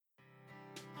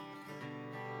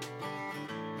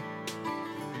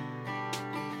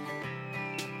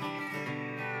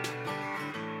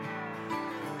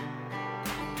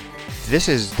This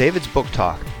is David's Book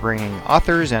Talk, bringing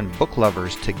authors and book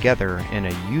lovers together in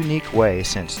a unique way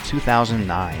since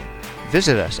 2009.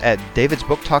 Visit us at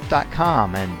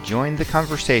davidsbooktalk.com and join the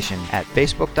conversation at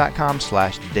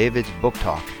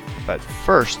facebook.com/davidsbooktalk. But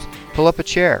first, pull up a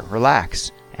chair,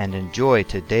 relax, and enjoy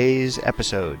today's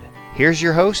episode. Here's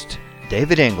your host,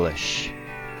 David English.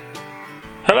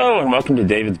 Hello and welcome to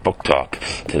David's Book Talk.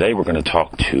 Today we're going to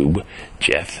talk to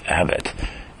Jeff Abbott.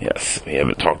 Yes, we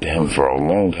haven't talked to him for a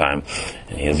long time,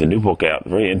 and he has a new book out, a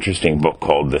very interesting book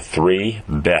called The Three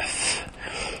Beths.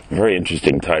 Very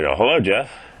interesting title. Hello,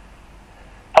 Jeff.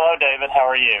 Hello, David. How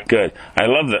are you? Good. I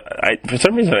love for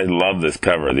some reason I love this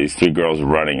cover, these three girls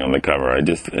running on the cover. I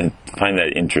find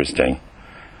that interesting.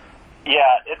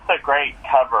 Yeah, it's a great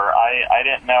cover. I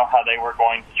didn't know how they were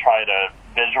going to try to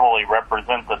visually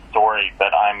represent the story,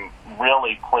 but I'm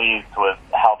really pleased with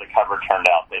how the cover turned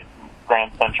out.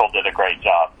 Grand Central did a great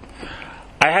job.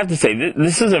 I have to say,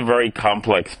 this is a very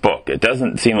complex book. It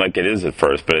doesn't seem like it is at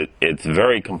first, but it's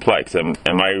very complex. Am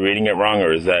I reading it wrong,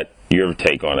 or is that your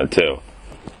take on it too?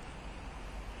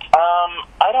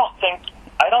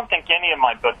 I don't think any of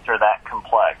my books are that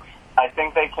complex. I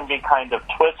think they can be kind of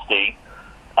twisty,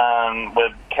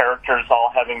 with characters all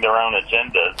having their own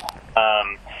agendas.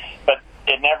 But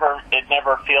it never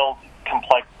feels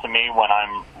complex to me when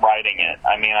I'm writing it.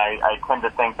 I mean, I tend to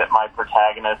think that my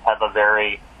protagonists have a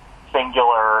very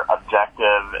singular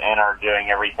objective and are doing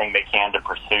everything they can to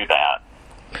pursue that.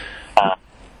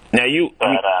 Now,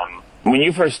 when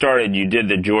you first started, you did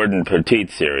the Jordan Petit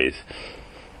series,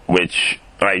 which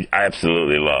I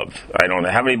absolutely loved. I don't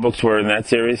know, how many books were in that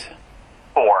series?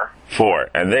 4. 4,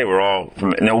 and they were all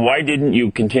from... Now, why didn't you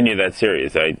continue that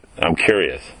series? I'm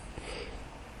curious.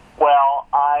 Well,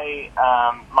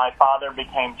 my father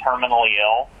became terminally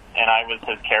ill, and I was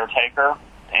his caretaker,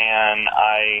 and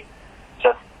I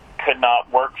just could not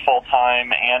work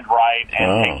full-time and write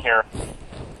and take care of him.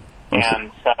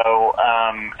 And so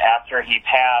after he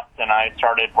passed and I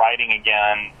started writing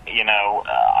again,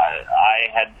 I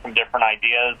had some different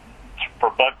ideas for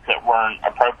books that weren't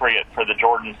appropriate for the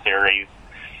Jordan series.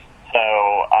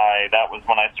 So that was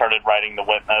when I started writing the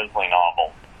Whit Mosley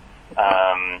novel.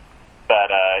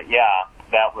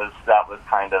 That was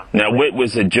kind of... Now, Whit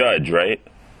was a judge, right?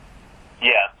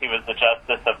 Yes, he was the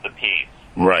justice of the peace.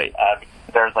 Right.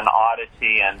 There's an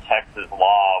oddity in Texas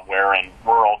law where in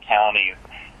rural counties,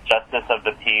 justice of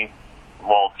the peace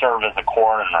will serve as a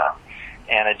coroner,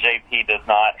 and a JP does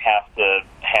not have to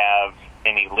have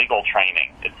any legal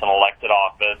training. It's an elected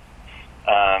office.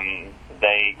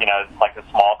 It's like a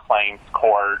small claims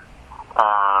court,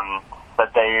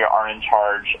 but they are in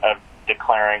charge of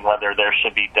declaring whether there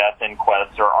should be death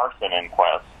inquests or arson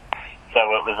inquests. So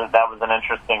that was an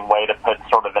interesting way to put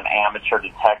sort of an amateur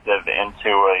detective into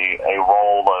a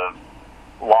role of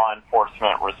law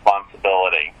enforcement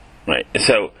responsibility. Right.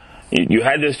 So you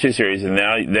had those two series, and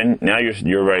now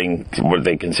you're writing what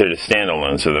they consider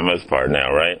standalones for the most part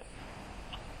now, right?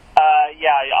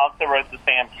 Yeah, I also wrote the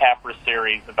Sam Capra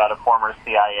series about a former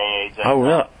CIA agent. Oh,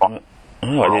 really?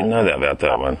 I didn't know about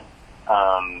that one.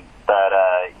 I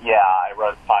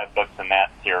wrote 5 books in that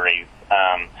series.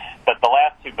 But the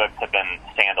last 2 books have been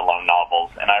standalone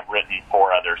novels, and I've written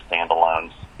 4 other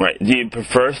standalones. Right. Do you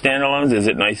prefer standalones? Is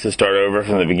it nice to start over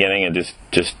from the beginning and just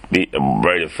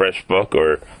write a fresh book,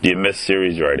 or do you miss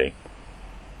series writing?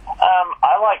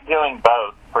 I like doing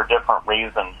both for different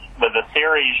reasons. With a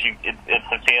series,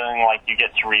 it's a feeling like you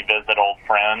get to revisit old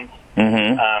friends.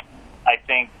 Mm-hmm. I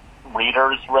think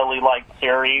readers really like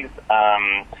series.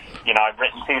 I've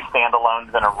written 2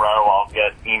 standalones in a row. I'll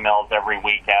get emails every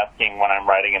week asking when I'm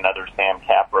writing another Sam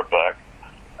Capra book.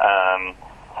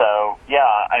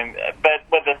 But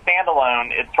with a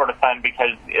standalone, it's sort of fun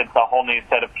because it's a whole new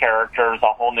set of characters,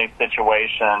 a whole new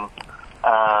situation.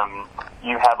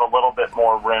 You have a little bit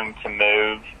more room to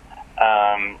move.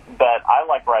 But I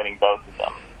like writing both of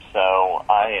them. So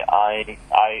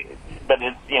but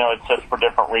it's just for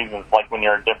different reasons, like when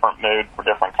you're in a different mood for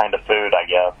different kind of food, I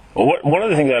guess. Well, one of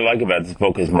the things I like about this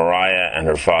book is Mariah and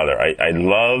her father. I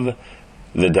love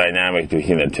the dynamic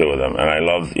between the two of them, and I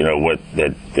love,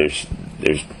 there's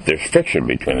friction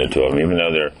between the two of them, even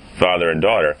though they're father and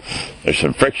daughter. There's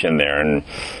some friction there, and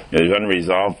there's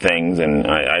unresolved things, and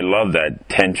I love that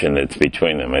tension that's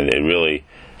between them. It really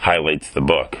highlights the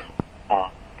book.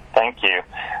 Thank you.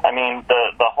 I mean,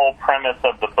 the whole premise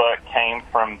of the book came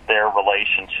from their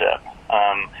relationship.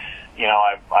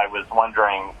 I was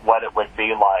wondering what it would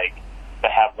be like to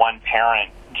have one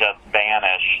parent just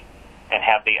vanish and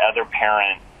have the other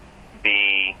parent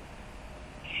be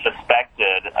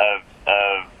suspected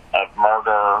of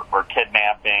murder or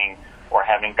kidnapping or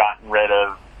having gotten rid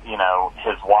of,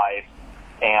 his wife,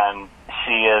 and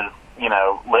she is,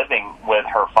 living with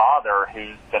her father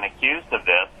who's been accused of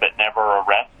this but never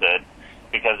arrested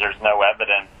because there's no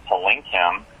evidence to link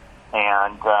him.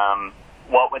 And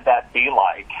what would that be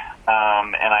like?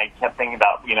 And I kept thinking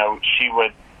about, she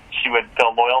would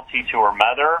feel loyalty to her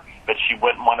mother, but she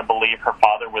wouldn't want to believe her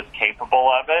father was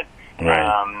capable of it.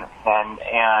 Right.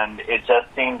 And it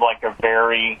just seemed like a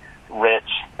very rich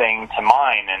thing to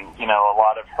mine. And, a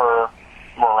lot of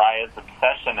Mariah's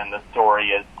obsession in the story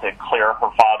is to clear her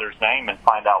father's name and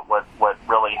find out what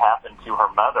really happened to her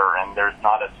mother. And there's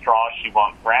not a straw she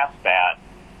won't grasp at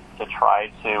to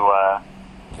try to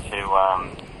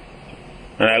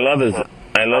and I love as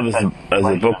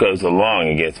the book goes along,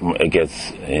 it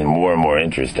gets more and more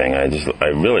interesting. I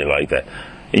really like that.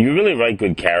 You really write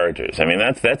good characters. I mean,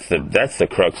 that's the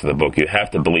crux of the book. You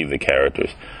have to believe the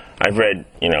characters. I've read,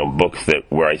 books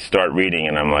where I start reading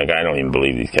and I'm like, I don't even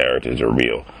believe these characters are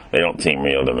real. They don't seem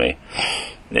real to me.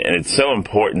 And it's so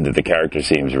important that the character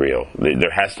seems real.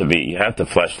 There has to be, you have to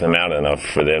flesh them out enough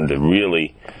for them to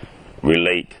really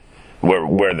relate,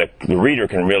 where the reader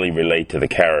can really relate to the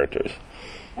characters.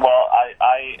 Well,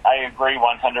 I agree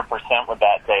 100% with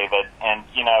that, David. And,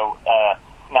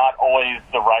 not always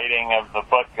the writing of the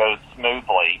book goes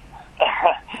smoothly.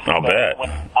 I'll bet. When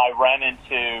I run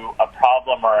into a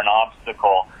problem or an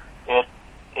obstacle, it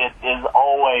is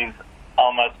always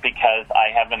almost because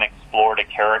I haven't explored a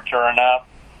character enough,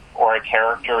 or a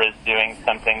character is doing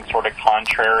something sort of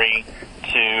contrary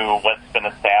to what's been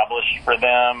established for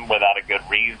them without a good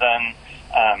reason.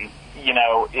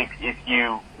 If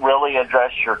you really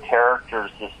address your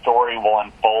characters, the story will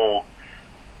unfold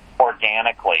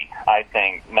organically, I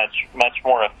think, much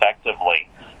more effectively.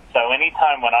 So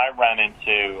anytime when I run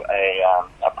into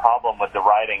a problem with the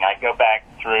writing, I go back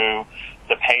through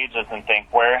the pages and think,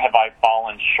 where have I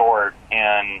fallen short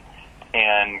in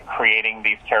creating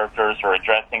these characters or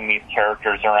addressing these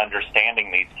characters or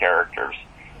understanding these characters?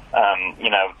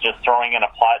 Just throwing in a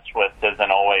plot twist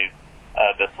isn't always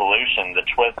the solution. The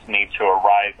twists need to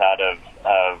arise out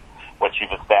of what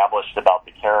you've established about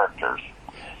the characters.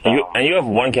 And you have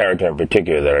one character in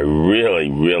particular that I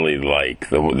really, really like.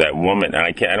 That woman, and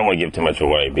I don't want to give too much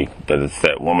away, but it's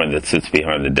that woman that sits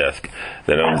behind the desk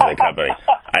that owns the company.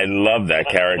 I love that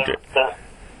character.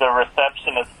 The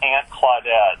receptionist, Aunt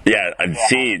Claudette. Yeah, and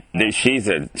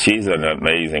she's an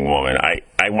amazing woman.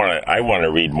 I want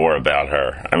to read more about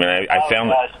her. I mean, I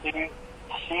found that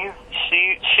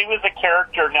she was a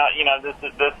character. Now, this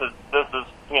is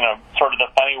sort of the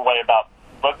funny way about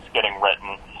books getting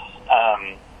written.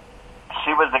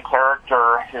 She was a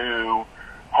character who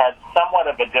had somewhat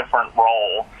of a different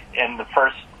role in the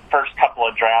first couple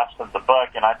of drafts of the book,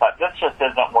 and I thought, this just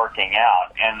isn't working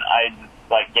out. And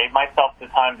I gave myself the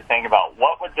time to think about,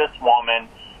 what would this woman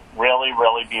really,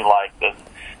 really be like?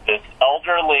 This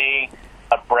elderly,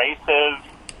 abrasive,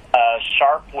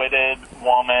 sharp-witted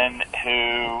woman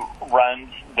who runs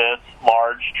this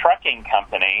large trucking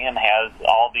company and has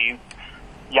all these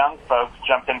young folks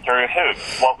jumping through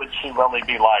hoops. What would she really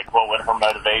be like? What would her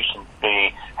motivations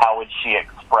be? How would she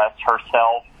express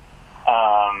herself?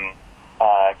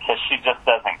 Because she just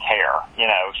doesn't care.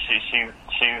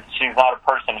 She's not a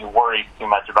person who worries too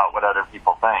much about what other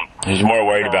people think. She's more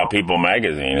worried about People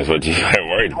magazine is what she's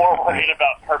worried about. More worried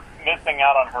about her missing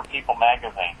out on her People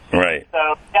magazine. Right.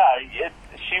 So yeah,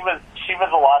 she was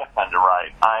a lot of fun to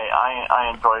write.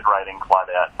 I enjoyed writing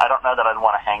Claudette. I don't know that I'd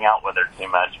want to hang out with her too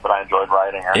much, but I enjoyed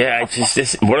writing her. Yeah, it's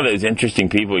just one of those interesting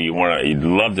people you'd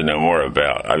love to know more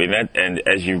about. I mean, and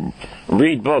as you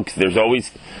read books,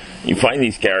 you find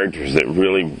these characters that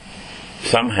really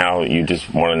somehow you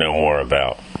just want to know more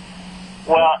about.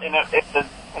 Well,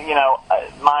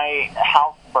 my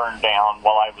house burned down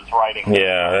while I was writing.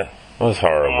 Yeah, that was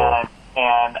horrible.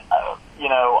 And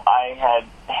I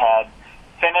had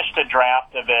finished a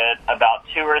draft of it about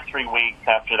 2 or 3 weeks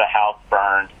after the house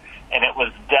burned, and it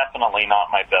was definitely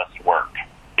not my best work.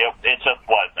 It just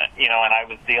wasn't, and I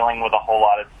was dealing with a whole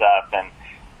lot of stuff. And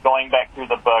going back through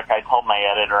the book, I told my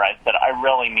editor, I said, I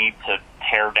really need to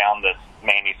tear down this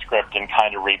manuscript and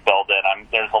kind of rebuild it.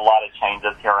 There's a lot of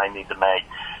changes here I need to make.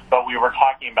 But we were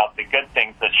talking about the good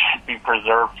things that should be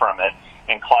preserved from it,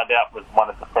 and Claudette was one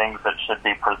of the things that should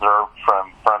be preserved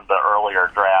from the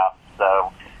earlier draft.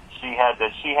 So she had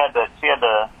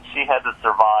to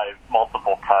survive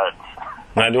multiple cuts.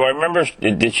 Now, do I remember?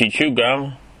 Did she chew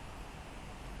gum?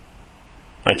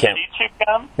 I can't. Did she chew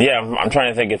gum? Yeah, I'm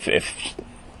trying to think if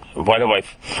Why do I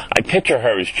picture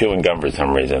her as chewing gum for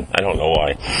some reason. I don't know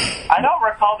why. I don't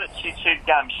recall that she chewed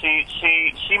gum. She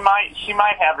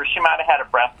might have, or she might have had a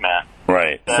breath mint.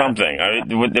 Right, something.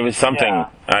 There was something. Yeah.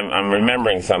 I'm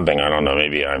remembering something. I don't know.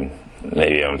 Maybe I'm.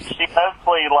 She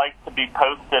mostly likes to be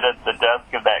posted at the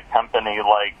desk of that company,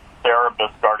 like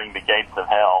Cerebus guarding the gates of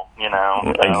hell. You know.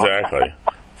 So. Exactly.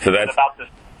 So that's it's about this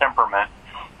temperament.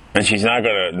 And she's not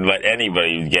going to let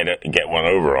anybody get one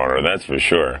over on her. That's for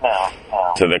sure.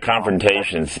 No. So the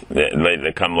confrontations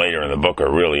that come later in the book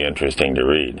are really interesting to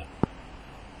read.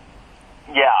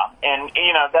 Yeah, and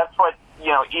that's what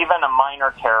even a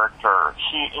minor character.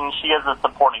 She is a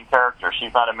supporting character.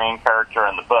 She's not a main character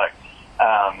in the book.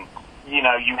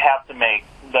 You have to make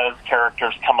those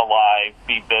characters come alive,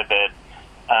 be vivid.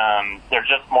 They're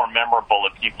just more memorable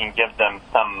if you can give them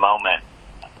some moment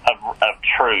of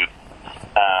truth,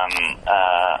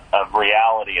 of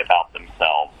reality about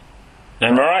themselves.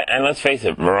 And Mariah, and let's face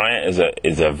it, Mariah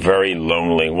is a very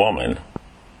lonely woman.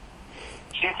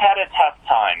 She's had a tough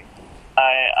time.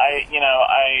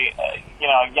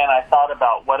 Again, I thought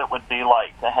about what it would be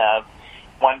like to have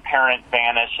one parent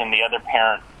vanish and the other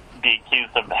parent be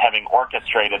accused of having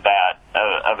orchestrated that,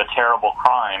 of a terrible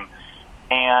crime.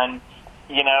 And,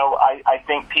 I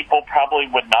think people probably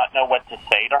would not know what to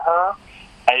say to her,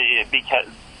 because...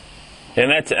 And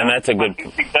that's a good... When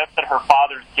you suggest that her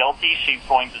father's guilty, she's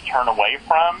going to turn away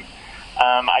from.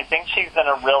 I think she is in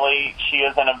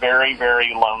a very,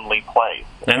 very lonely place.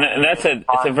 And it's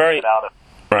a very...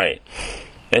 Right.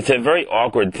 It's a very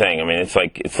awkward thing. I mean, it's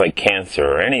like cancer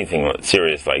or anything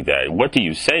serious like that. What do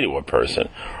you say to a person?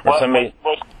 Or somebody...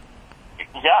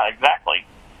 yeah, exactly.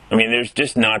 I mean, there's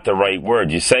just not the right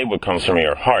word. You say what comes from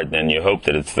your heart, then you hope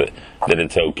that it's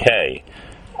okay.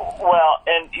 Well,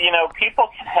 and, people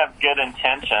can have good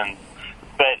intentions,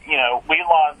 but,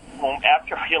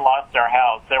 after we lost our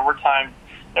house, there were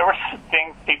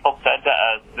things people said to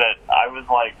us that I was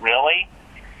like, really?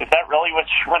 Is that really what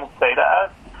you want to say to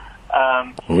us?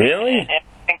 Really? And I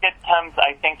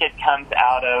think it comes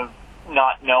out of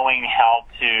not knowing how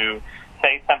to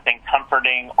say something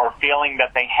comforting or feeling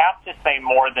that they have to say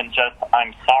more than just,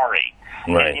 I'm sorry.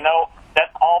 Right. And,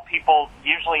 that's all people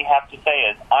usually have to say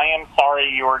is, I am sorry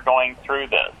you are going through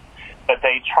this. But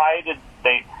they try to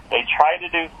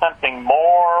do something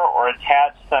more or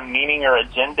attach some meaning or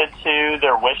agenda to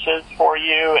their wishes for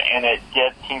you, and it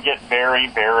can get very,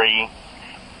 very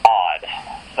odd.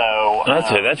 So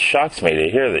that shocks me to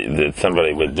hear that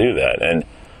somebody would do that. And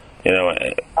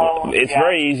it's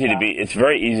very easy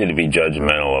to be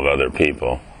judgmental of other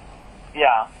people.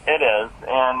 Yeah, it is,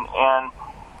 and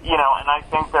and I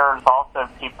think there's also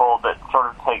people that sort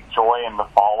of take joy in the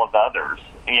fall of others.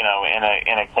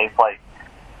 In a case like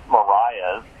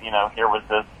Mariah's, here was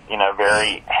this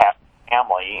very happy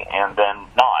family, and then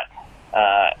not,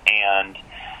 and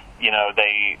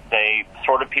they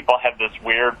sort of people have this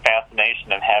weird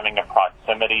fascination of having a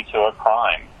proximity to a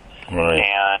crime, right?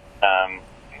 And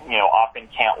often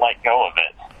can't let go of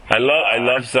it. I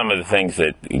love some of the things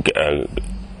that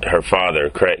her father,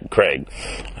 Craig,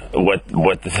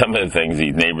 some of the things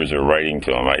these neighbors are writing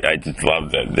to him. I just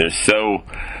love that. They're so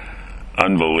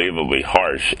unbelievably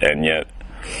harsh, and yet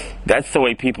that's the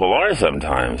way people are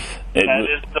sometimes. It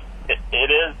is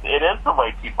the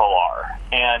way people are,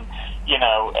 and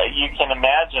you can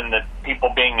imagine that people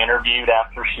being interviewed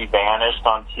after she vanished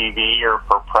on TV or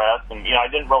for press, and I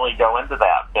didn't really go into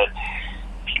that, but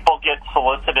people get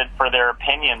solicited for their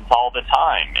opinions all the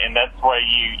time, and that's why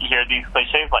you hear these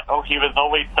cliches like, oh, he was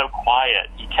always so quiet,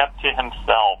 he kept to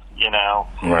himself,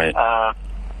 right.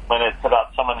 When it's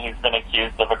about someone who's been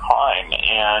accused of a crime.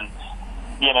 And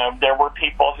there were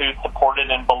people who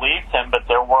supported and believed him, but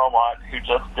there were a lot who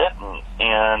just didn't.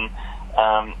 And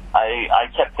I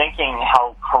kept thinking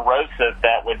how corrosive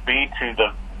that would be to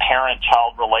the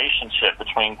parent-child relationship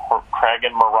between Craig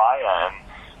and Mariah, and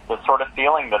the sort of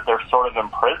feeling that they're sort of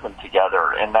imprisoned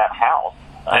together in that house.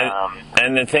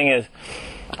 And the thing is,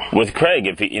 with Craig,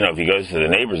 if he goes to the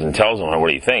neighbors and tells them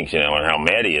what he thinks, and how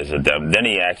mad he is at them, then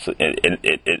he actually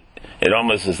it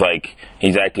almost is like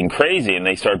he's acting crazy, and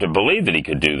they start to believe that he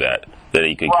could do that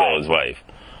he could kill his wife.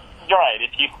 You're right.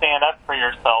 If you stand up for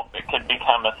yourself, it could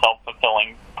become a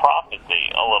self-fulfilling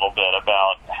prophecy a little bit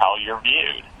about how you're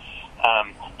viewed.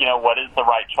 What is the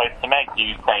right choice to make? Do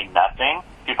you say nothing?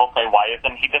 People say, why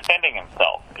isn't he defending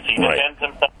himself? If he defends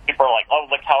himself, people are like, oh,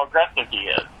 look how aggressive he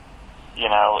is.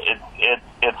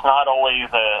 It's not always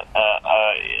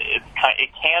it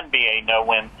can be a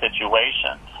no-win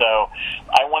situation. So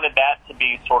I wanted that to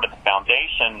be sort of the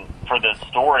foundation for this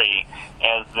story,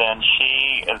 as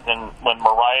when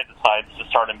Mariah decides to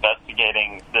start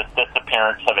investigating this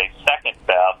disappearance of a second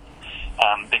Beth,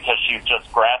 because she's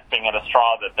just grasping at a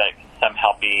straw that can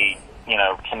somehow be,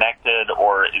 connected,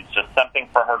 or it's just something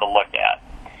for her to look at.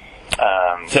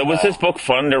 So was this book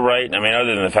fun to write? I mean,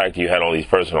 other than the fact that you had all these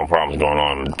personal problems going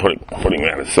on, putting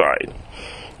that aside.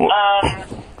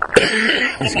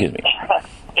 Excuse me.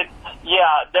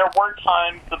 There were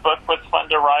times the book was fun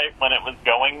to write when it was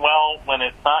going well. When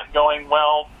it's not going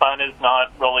well, fun is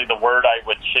not really the word I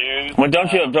would choose. Well,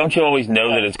 don't you always know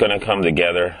that it's going to come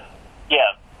together?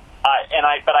 Yes,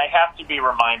 but I have to be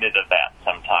reminded of that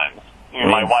sometimes.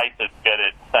 My wife is good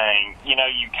at saying, you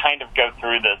kind of go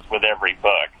through this with every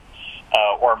book.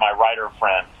 Or my writer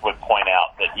friends would point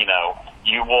out that,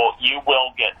 you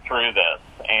will get through this.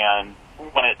 And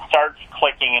when it starts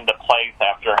clicking into place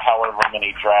after however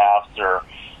many drafts or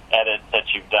edits that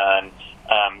you've done,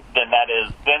 then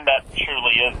that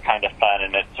truly is kind of fun,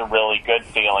 and it's a really good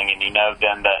feeling. And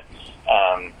then that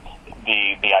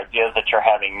the ideas that you're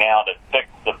having now to fix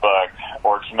the book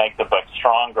or to make the book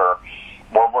stronger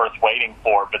were worth waiting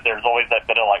for. But there's always that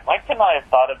bit of like, why couldn't I have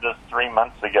thought of this 3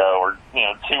 months ago, or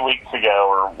 2 weeks ago,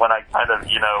 or when I kind of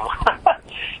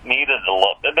needed a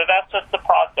little bit. But that's just the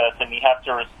process, and you have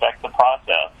to respect the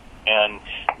process and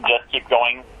just keep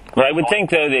going. Well, I would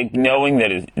think though that knowing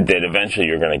that eventually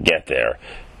you're going to get there,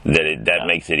 that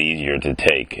makes it easier to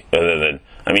take. Other than,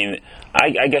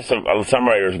 I guess some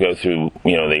writers go through,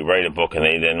 they write a book and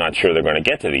they're not sure they're going to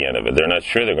get to the end of it. They're not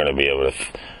sure they're going to be able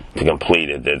to complete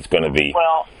it. That it's going to be.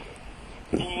 Well,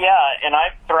 yeah, and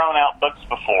I've thrown out books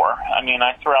before.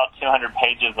 I threw out 200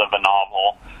 pages of a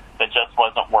novel that just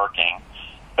wasn't working.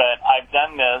 But I've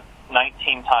done this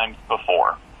 19 times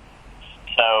before.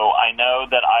 So I know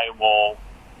that I will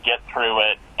get through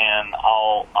it, and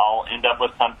I'll end up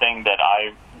with something that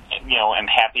I am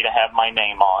happy to have my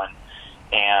name on,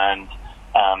 and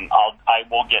I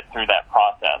will get through that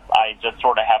process. I just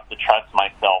sort of have to trust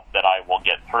myself that I will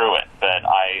get through it. But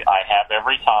I have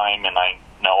every time, and I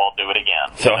know I'll do it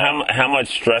again. So how much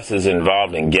stress is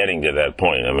involved in getting to that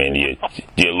point?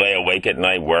 Do you lay awake at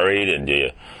night worried, and do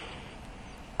you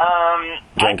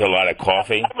drink a lot of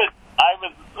coffee? I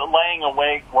was laying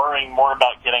awake worrying more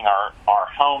about getting our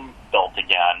home built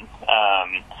again.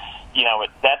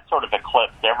 That sort of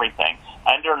eclipsed everything.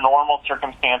 Under normal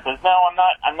circumstances, no,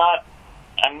 I'm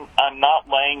not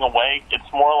laying awake.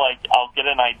 It's more like I'll get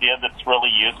an idea that's really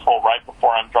useful right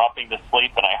before I'm dropping to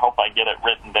sleep, and I hope I get it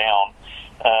written down.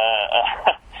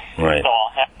 Right. So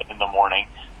I'll have it in the morning.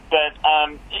 But,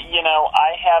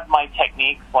 I have my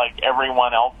techniques like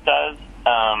everyone else does.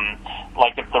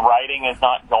 Like if the writing is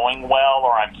not going well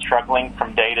or I'm struggling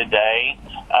from day to day,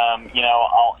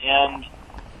 I'll end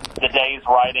the day's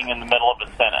writing in the middle of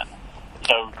a sentence.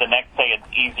 So the next day it's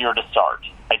easier to start.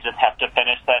 I just have to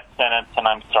finish that sentence and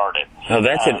I'm started. Oh,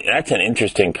 that's an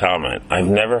interesting comment. I've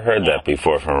never heard that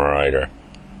before from a writer.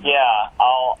 Yeah,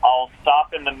 I'll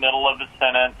stop in the middle of a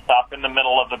sentence, stop in the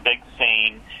middle of a big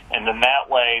scene, and then that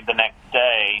way the next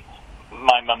day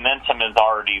my momentum is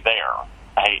already there.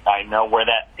 I know where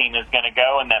that scene is going to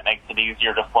go, and that makes it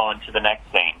easier to flow into the next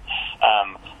scene.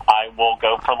 I will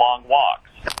go for long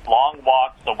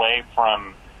walks away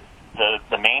from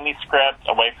the manuscript,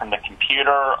 away from the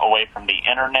computer, away from the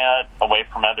internet, away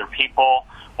from other people.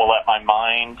 Will let my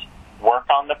mind work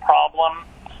on the problem.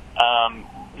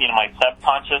 My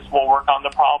subconscious will work on the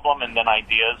problem, and then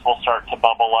ideas will start to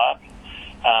bubble up.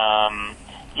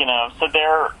 So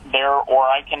or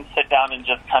I can sit down and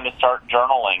just kind of start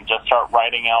journaling, just start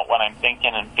writing out what I'm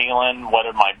thinking and feeling, what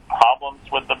are my problems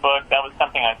with the book. That was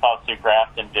something I saw Sue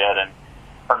Grafton did in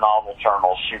her novel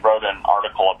journal. She wrote an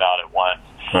article about it once.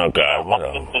 Oh, God. Why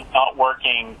is this not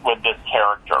working with this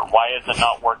character? Why is it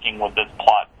not working with this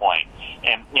plot point?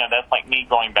 And, that's like me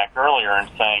going back earlier and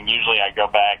saying, usually I go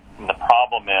back, and the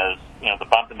problem is, the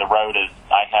bump in the road is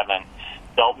I haven't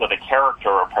dealt with a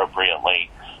character appropriately.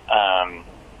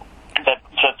 But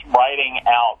just writing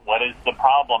out what is the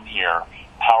problem here,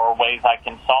 how are ways I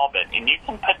can solve it. And you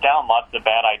can put down lots of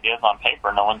bad ideas on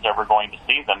paper. No one's ever going to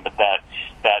see them, but that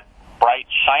bright,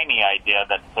 shiny idea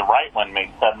that's the right one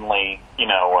may suddenly,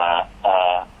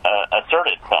 assert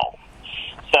itself.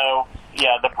 So,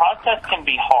 yeah, the process can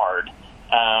be hard,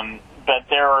 but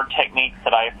there are techniques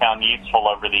that I have found useful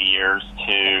over the years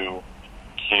to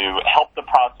help the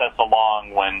process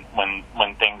along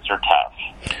when things are tough.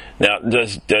 Now,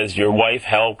 does your wife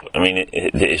help?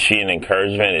 Is she an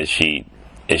encouragement? Is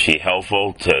she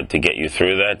helpful to get you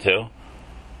through that too?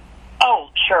 Oh,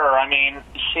 sure.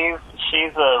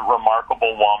 She's a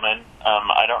remarkable woman.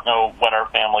 I don't know what our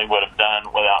family would have done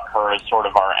without her as sort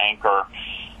of our anchor,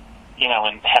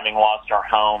 and having lost our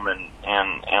home and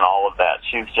all of that.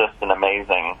 She's just an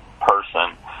amazing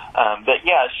person. But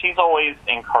yeah, she's always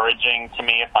encouraging to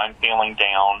me if I'm feeling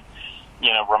down,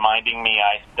 reminding me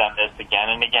I've done this again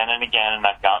and again and again, and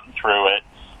I've gotten through it.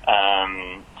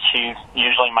 She's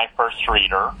usually my first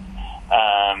reader,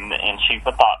 and she's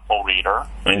a thoughtful reader.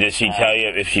 And does she tell you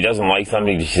if she doesn't like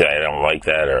something? Does she say, "I don't like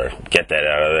that," or "Get that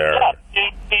out of there"? Yeah,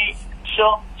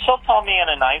 she'll tell me in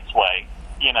a nice way,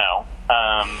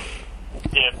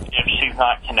 if she's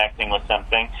not connecting with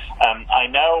something. I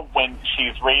know when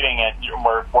she's reading it,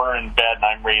 we're in bed and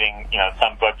I'm reading,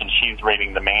 some book and she's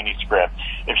reading the manuscript.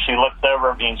 If she looks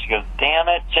over at me and she goes, "Damn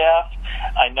it, Jeff,"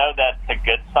 I know that's a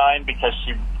good sign because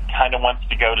she kind of wants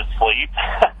to go to sleep.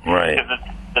 Right. Because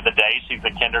it's the day. She's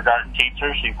a kindergarten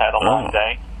teacher. She's had a long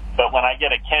day. But when I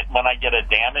get a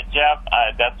 "Damn it, Jeff,"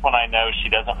 that's when I know she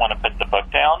doesn't want to put the book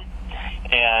down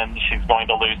and she's going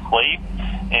to lose sleep.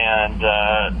 And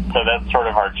so that's sort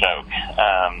of our joke.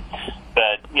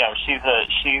 But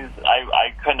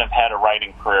I couldn't have had a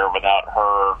writing career without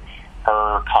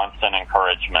her constant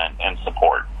encouragement and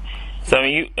support. So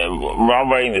while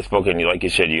writing this book, and like you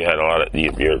said, you had a lot of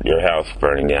your house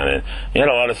burning down, and you had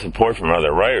a lot of support from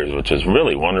other writers, which was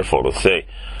really wonderful to see.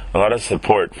 A lot of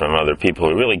support from other people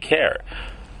who really care.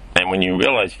 And when you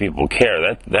realize people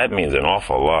care, that means an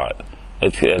awful lot.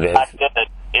 It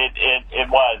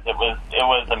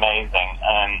was amazing.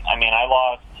 I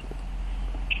lost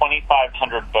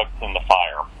 2,500 books in the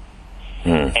fire,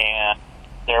 and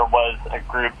there was a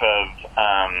group of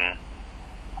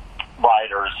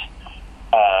writers,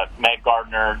 Meg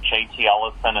Gardner, J.T.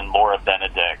 Ellison, and Laura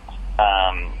Benedict,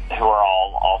 who are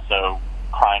all also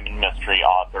crime and mystery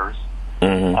authors,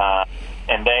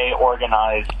 and they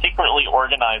secretly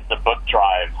organized a book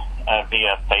drive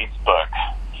via Facebook.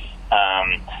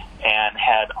 And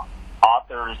had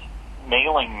authors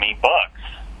mailing me books.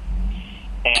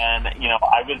 And,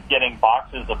 I was getting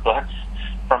boxes of books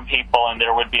from people, and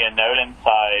there would be a note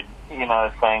inside,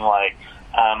 saying like,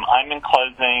 "I'm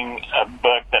enclosing a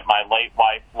book that my late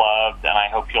wife loved, and I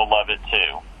hope you'll love it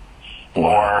too."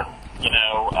 Wow. Or,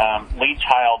 Lee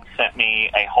Child sent me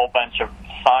a whole bunch of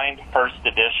signed first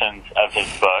editions of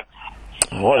his books.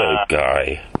 What a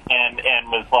guy. And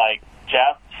was like,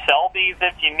 "Jeff, sell these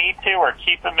if you need to, or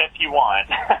keep them if you want,"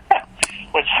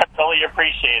 which I really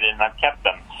appreciated, and I've kept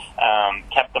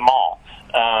them all.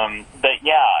 But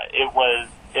yeah, it was,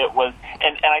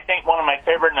 and I think one of my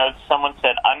favorite notes, someone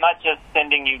said, "I'm not just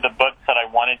sending you the books that I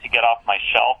wanted to get off my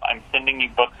shelf, I'm sending you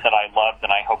books that I loved,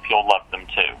 and I hope you'll love them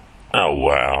too." Oh,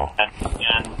 wow.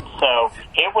 And so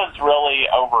it was really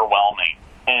overwhelming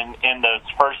in those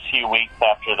first few weeks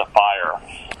after the fire.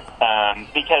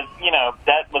 Because,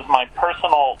 that was my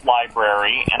personal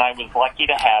library, and I was lucky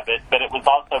to have it, but it was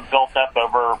also built up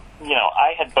over,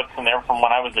 I had books in there from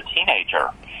when I was a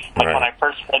teenager. Like when I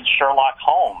first read Sherlock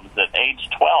Holmes at age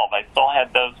 12, I still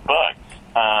had those books.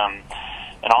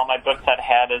 And all my books I'd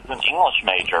had as an English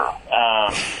major.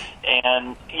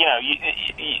 And,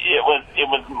 it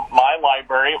was my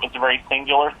library. It was a very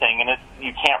singular thing, and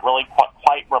you can't really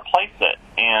quite replace it.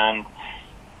 And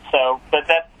so, but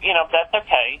that's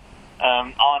okay.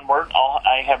 Onward,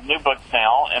 I have new books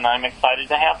now, and I'm excited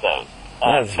to have those.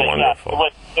 That's wonderful. Yeah,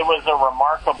 it was a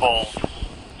remarkable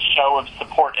show of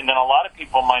support. And then a lot of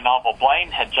people, my novel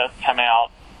Blame had just come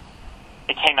out.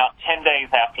 It came out 10 days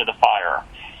after the fire.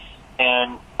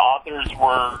 And authors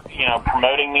were,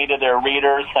 promoting me to their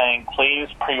readers, saying, "Please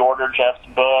pre-order Jeff's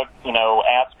book.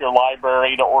 Ask your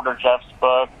library to order Jeff's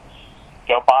book.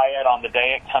 Go buy it on the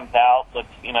day it comes out. Let's,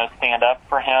 stand up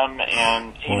for him."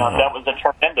 And, that was a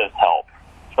tremendous help.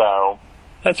 So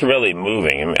that's really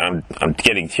moving. I'm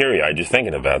getting teary-eyed just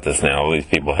thinking about this now, all these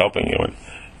people helping you. And,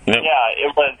 yeah,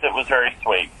 it was very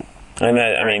sweet.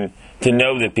 And to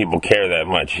know that people care that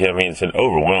much, it's an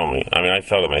overwhelming. I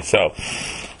felt it myself.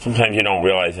 Sometimes you don't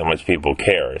realize how much people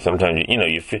care. Sometimes,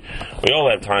 we all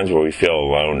have times where we feel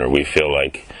alone, or we feel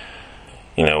like,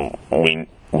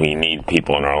 we need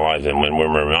people in our lives, and when we're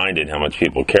reminded how much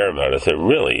people care about us, it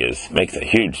really makes a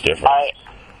huge difference.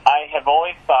 I have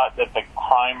always thought that the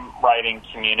crime writing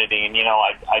community, and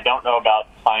I don't know about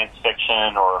science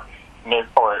fiction or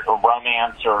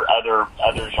romance or other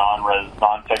genres,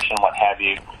 nonfiction, what have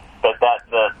you, but that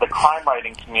the crime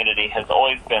writing community has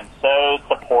always been so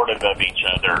supportive of each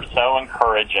other, so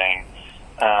encouraging,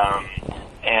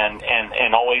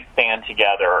 and always stand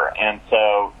together. And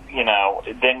so,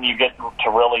 then you get to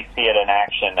really see it in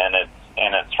action, and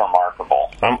it's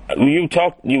remarkable.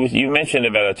 You mentioned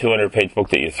about a 200-page book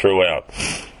that you threw out.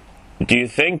 Do you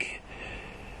think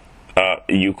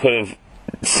you could have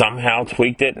somehow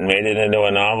tweaked it and made it into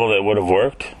a novel that would have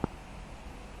worked?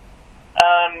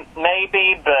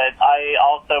 Maybe, but I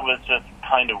also was just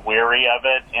kind of weary of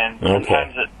it, and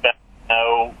sometimes it's best to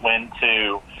know when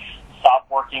to stop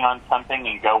working on something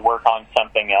and go work on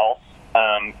something else.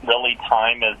 Really,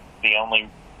 time is the only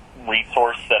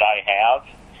resource that I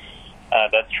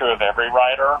have. That's true of every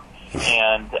writer.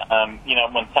 And,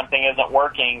 when something isn't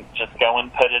working, just go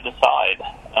and put it aside.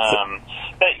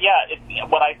 But, yeah,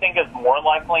 what I think is more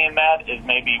likely in that is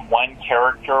maybe one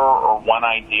character or one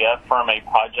idea from a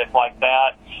project like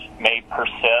that may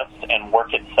persist and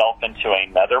work itself into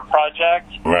another project.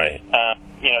 Right.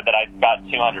 That I got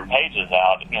 200 pages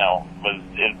out,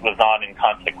 was not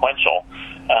inconsequential.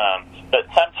 But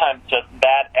sometimes just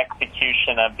that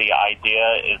execution of the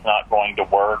idea is not going to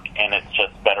work, and it's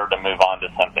just better to move on to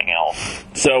something else.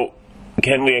 So,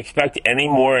 can we expect any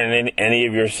more in any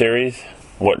of your series?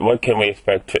 What can we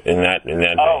expect in that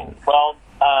vein? Well,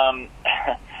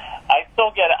 I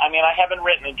still get it. I mean, I haven't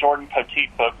written a Jordan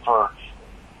Poteet book for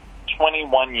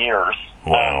 21 years.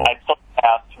 Wow. I still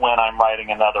ask when I'm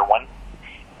writing another one.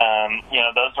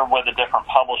 Those are with a different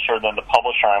publisher than the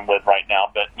publisher I'm with right now.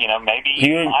 But, maybe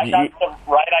I got the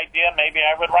right idea. Maybe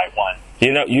I would write one.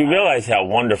 You realize how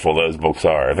wonderful those books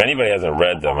are. If anybody hasn't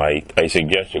read them, I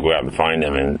suggest you go out and find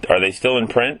them. And are they still in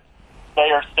print?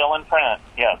 They are still in print,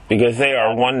 yes. Because they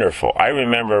are wonderful. I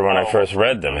remember when I first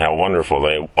read them, how wonderful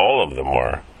all of them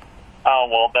were. Oh,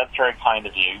 well, that's very kind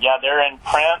of you. Yeah, they're in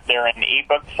print. They're in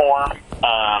ebook form.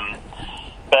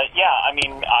 But, yeah, I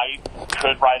mean, I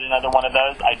could write another one of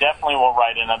those. I definitely will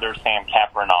write another Sam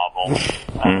Capra novel.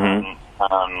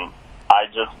 I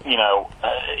just,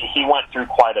 he went through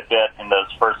quite a bit in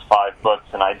those first 5 books,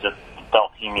 and I just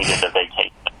felt he needed a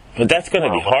vacation. But that's going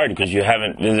to be hard because you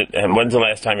haven't and when's the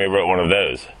last time you wrote one of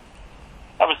those?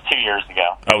 That was 2 years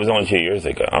ago. Oh, it was only 2 years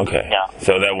ago. Okay. Yeah.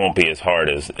 So that won't be as hard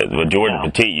as with Jordan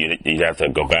Poteet. You'd have to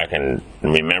go back and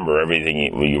remember everything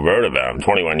you wrote about him.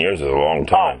 21 years is a long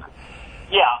time.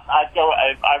 Yeah,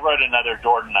 I wrote another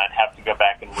Jordan. I'd have to go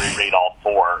back and reread all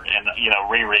 4. And,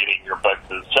 rereading your books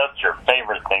is just your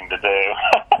favorite thing to do.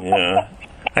 Yeah.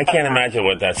 I can't imagine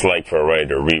what that's like for a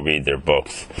writer to reread their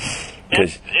books.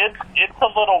 It's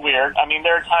a little weird. I mean,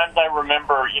 there are times I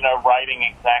remember, writing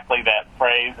exactly that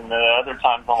phrase, and then other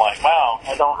times I'm like, wow,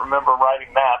 I don't remember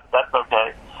writing that, but that's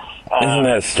okay. Isn't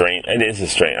that strange? It is a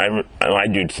strange. I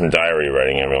do some diary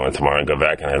writing every once in a while. I go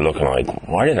back and I look and I'm like,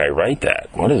 why did I write that?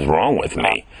 What is wrong with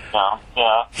me?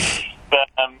 Yeah. But,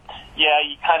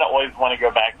 you kind of always want to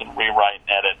go back and rewrite and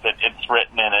edit, but it's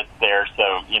written and it's there, so,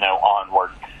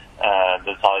 onward.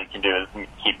 That's all you can do is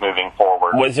keep moving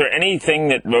forward. Was there anything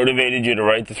that motivated you to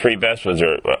write the 3 Beths? Was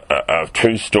there a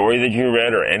true story that you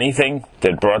read or anything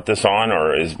that brought this on,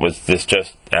 or was this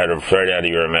just right out of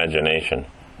your imagination?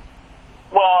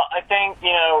 Well, I think,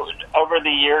 over the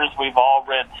years we've all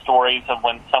read stories of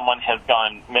when someone has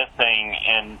gone missing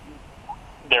and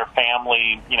their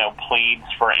family, pleads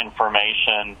for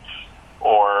information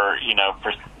or,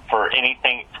 for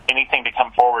anything to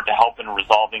come forward to help in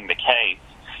resolving the case.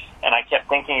 And I kept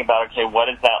thinking about, okay, what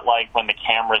is that like when the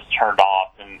camera's turned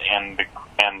off and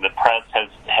the press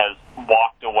has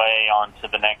walked away onto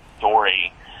the next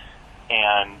story,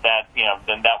 and that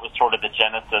then that was sort of the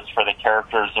genesis for the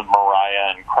characters of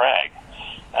Mariah and Craig.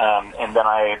 And then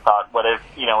I thought, what if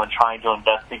in trying to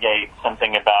investigate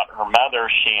something about her mother,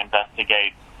 she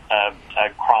investigates a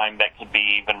crime that could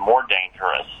be even more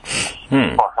dangerous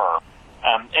for her.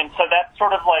 And so that's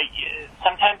sort of like,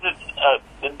 sometimes it's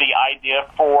the idea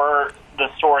for the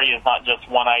story is not just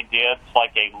one idea, it's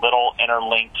like a little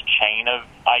interlinked chain of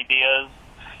ideas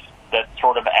that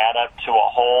sort of add up to a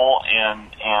whole,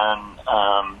 and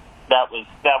that was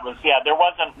there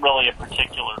wasn't really a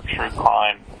particular true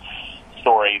crime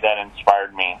story that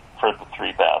inspired me for the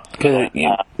 3 Beths. Because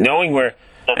knowing where,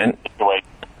 and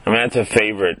I mean, that's a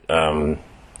favorite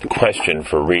question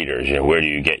for readers. Where do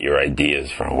you get your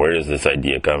ideas from? Where does this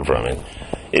idea come from? And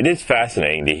it is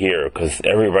fascinating to hear because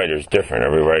every writer is different.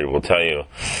 Every writer will tell you,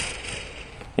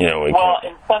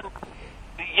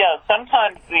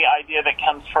 sometimes the idea that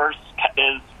comes first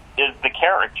is the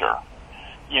character.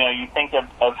 You think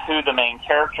of who the main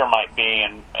character might be,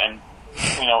 and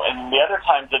the other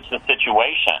times it's the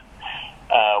situation.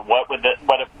 What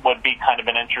would be kind of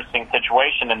an interesting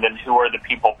situation, and then who are the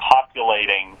people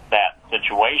populating that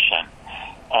situation?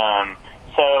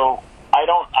 So I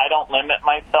don't limit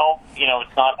myself.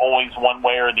 It's not always one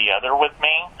way or the other with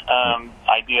me.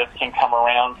 Ideas can come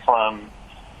around from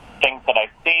things that I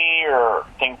see or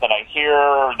things that I hear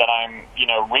or that I'm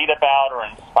read about or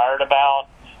inspired about.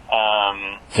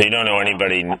 So you don't know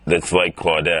anybody that's like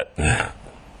Claudette?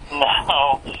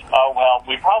 No. Oh, well,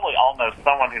 we probably all know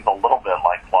someone who's a little bit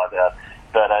like Claudette.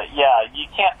 But, you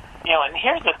can't, and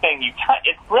here's the thing,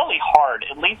 it's really hard,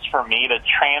 at least for me, to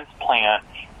transplant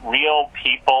real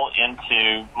people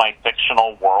into my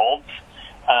fictional worlds.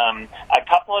 A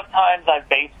couple of times I've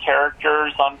based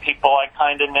characters on people I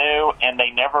kind of knew, and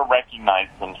they never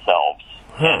recognized themselves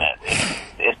in it.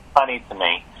 It's funny to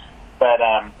me. But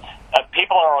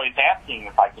people are always asking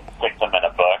if I can stick them in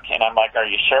a book, and I'm like, are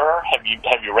you sure? Have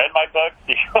you read my book?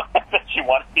 Do you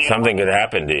want to see something could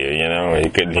happen to you,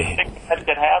 It could be. That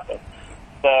could happen.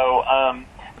 So,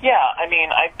 yeah, I mean,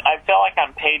 I feel like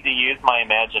I'm paid to use my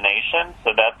imagination,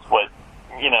 so that's what,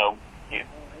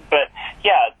 but,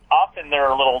 yeah, often there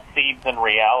are little seeds in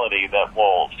reality that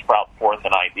will sprout forth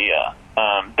an idea,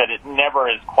 but it never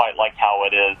is quite like how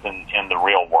it is in the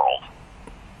real world.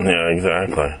 Yeah,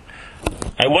 exactly.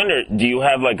 I wonder, do you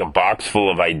have like a box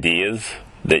full of ideas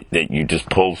that you just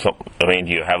pull some? I mean,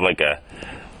 do you have like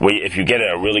if you get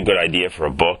a really good idea for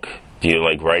a book, do you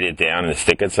like write it down and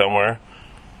stick it somewhere?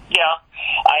 Yeah,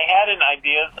 I have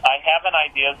an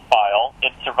ideas file.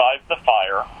 It survived the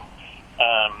fire.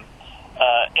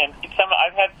 And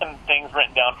I've had some things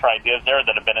written down for ideas there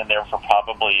that have been in there for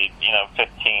probably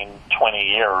 15, 20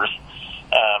 years,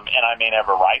 and I may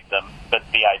never write them, but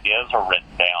the ideas are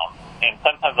written down. And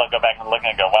sometimes I'll go back and look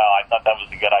and go, wow, I thought that was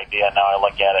a good idea. Now I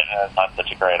look at it and it's not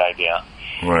such a great idea.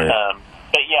 Right.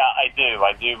 But yeah, I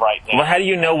do write down. Well, how do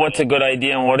you know what's a good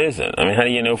idea and what isn't? I mean, how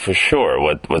do you know for sure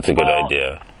what's a good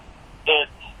idea?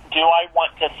 Do I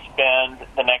want to spend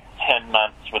the next 10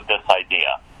 months with this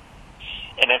idea?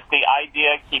 And if the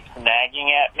idea keeps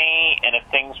nagging at me, and if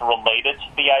things related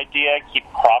to the idea keep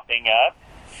cropping up,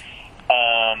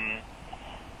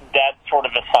 that's sort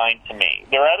of a sign to me.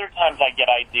 There are other times I get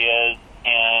ideas,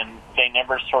 and they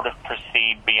never sort of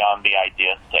proceed beyond the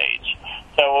idea stage.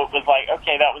 So it was like,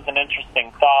 okay, that was an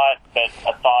interesting thought, but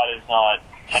a thought is not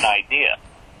an idea.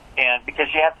 And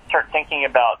because you have to start thinking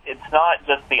about, it's not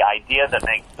just the idea that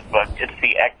makes the book, it's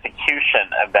the execution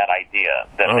of that idea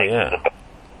that makes the book.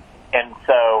 And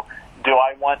so, do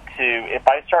I want to, if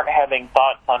I start having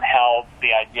thoughts on how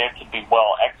the idea could be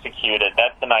well executed,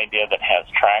 that's an idea that has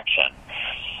traction.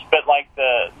 But like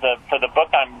for the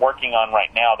book I'm working on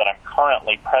right now that I'm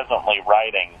presently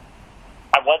writing,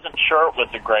 I wasn't sure it was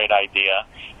a great idea,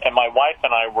 and my wife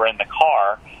and I were in the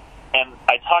car, and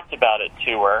I talked about it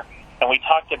to her, and we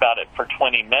talked about it for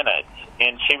 20 minutes,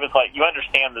 and she was like, you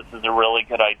understand this is a really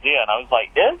good idea, and I was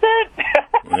like, is it?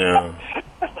 Yeah.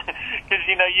 Because,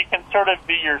 you can sort of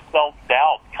be your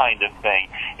self-doubt kind of thing.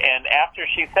 And after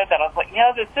she said that, I was like,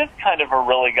 yeah, this is kind of a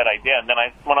really good idea. And then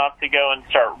I went off to go and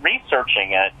start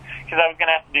researching it, because I was going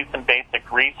to have to do some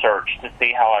basic research to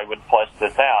see how I would flesh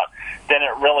this out. Then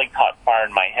it really caught fire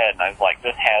in my head, and I was like,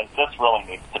 this really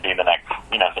needs to be the next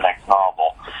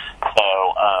novel.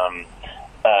 So,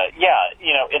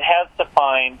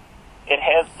 it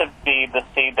has to be the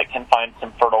seed that can find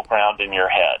some fertile ground in your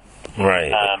head.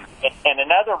 Right. And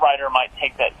another writer might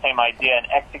take that same idea and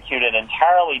execute it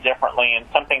entirely differently in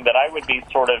something that I would be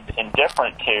sort of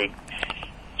indifferent to.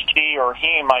 She or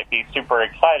he might be super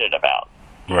excited about.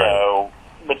 Right. So,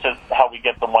 which is how we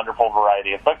get the wonderful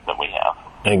variety of books that we have.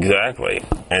 Exactly.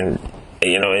 And,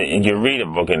 you read a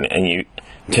book and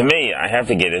to me, I have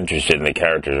to get interested in the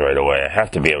characters right away. I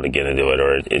have to be able to get into it,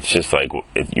 or it's just like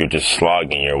you're just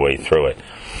slogging your way through it,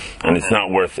 and it's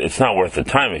not worth the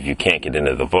time if you can't get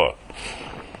into the book.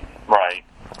 Right.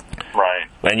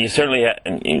 And you certainly,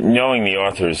 knowing the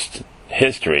author's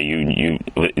history,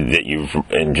 that you've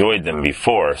enjoyed them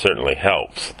before certainly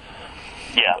helps.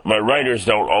 Yeah. But writers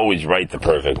don't always write the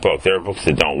perfect book. There are books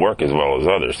that don't work as well as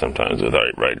others sometimes with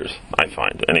writers, I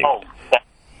find. Anyway. Oh,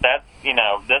 that's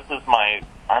this is my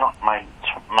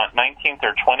 19th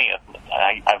or 20th.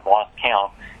 I've lost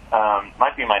count.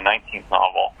 Might be my 19th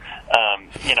novel.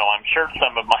 I'm sure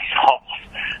some of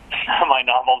my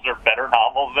novels are better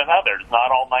novels than others.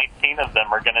 Not all 19 of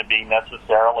them are going to be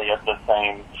necessarily at the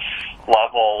same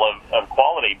level of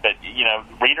quality, but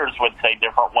readers would say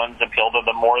different ones appeal to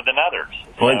them more than others.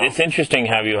 So. Well, it's interesting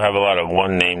how you have a lot of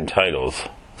one-name titles.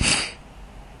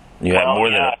 You have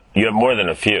more than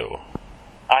a few.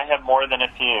 I have more than a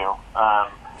few,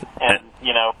 and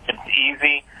it's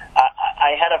easy.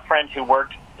 I had a friend who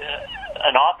worked,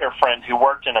 an author friend who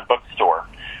worked in a bookstore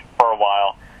for a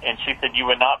while, and she said you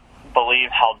would not believe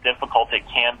how difficult it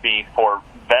can be for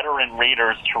veteran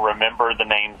readers to remember the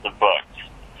names of books.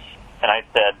 And I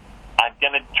said, I'm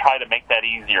going to try to make that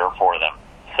easier for them.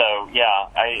 So, yeah,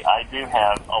 I do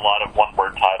have a lot of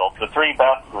one-word titles. The Three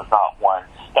Beths is not one.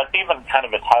 That's even kind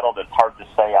of a title that's hard to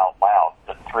say out loud,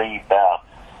 The Three Beths.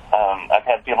 I've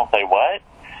had people say, what?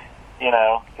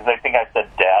 Because I think I said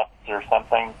deaths or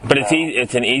something. But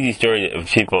it's an easy story of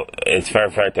people. It's a fair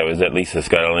fact, I was at Lisa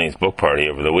Scottoline's book party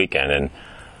over the weekend, and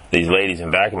these ladies in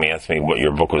back of me asked me what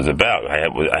your book was about. I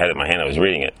had it in my hand. I was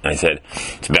reading it. I said,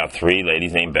 it's about 3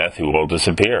 ladies named Beth who will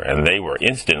disappear. And they were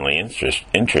instantly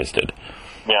interested.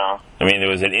 Yeah. I mean, there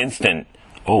was an instant,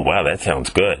 oh, wow, that sounds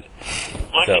good.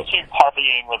 Look at you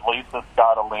partying with Lisa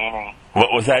Scottolini.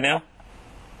 What was that now?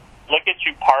 Look at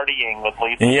you partying with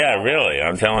Lisa. Yeah, really,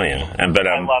 I'm telling you. I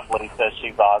love Lisa.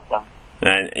 She's awesome.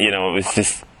 And, it was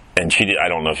just... And she did, I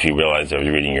don't know if she realized I was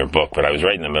reading your book, but I was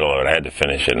right in the middle of it. I had to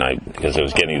finish it because I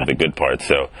was getting to the good part.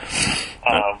 So,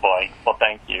 oh boy! Well,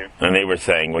 thank you. And they were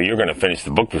saying, "Well, you're going to finish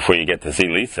the book before you get to see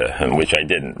Lisa," and which I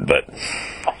didn't. But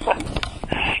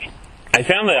I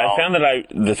found that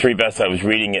the 3 Beths, I was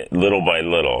reading it little by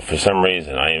little. For some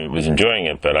reason, I was enjoying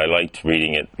it, but I liked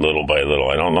reading it little by little.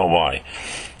 I don't know why.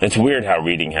 It's weird how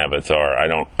reading habits are.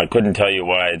 I couldn't tell you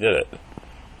why I did it.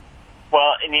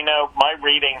 Well, and my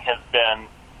reading has been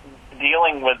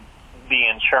dealing with the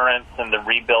insurance and the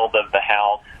rebuild of the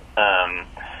house.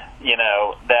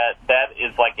 That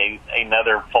is like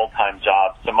another full-time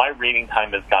job. So my reading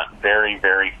time has gotten very,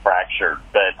 very fractured.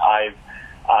 But I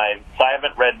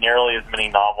haven't read nearly as many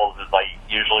novels as I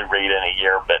usually read in a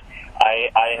year. But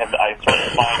I sort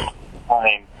of find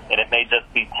time, and it may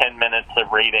just be 10 minutes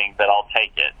of reading, but I'll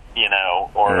take it.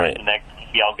 Or right. The next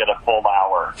week I'll get a full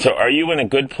hour. So are you in a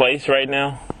good place right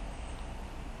now?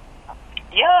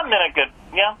 Yeah, I'm in a good...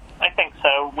 Yeah, I think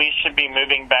so. We should be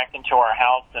moving back into our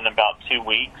house in about 2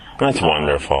 weeks. That's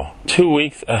wonderful. 2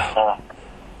 weeks?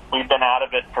 We've been out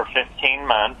of it for 15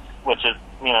 months, which is,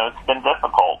 it's been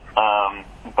difficult.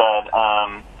 But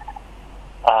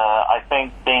I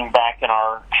think being back in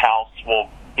our house will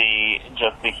be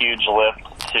just a huge lift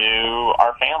to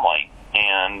our family.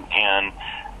 And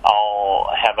I'll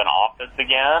have an office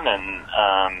again,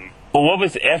 and... Well, what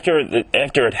was after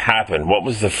it happened? What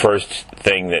was the first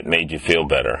thing that made you feel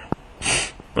better?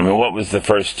 I mean, what was the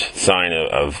first sign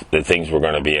of that things were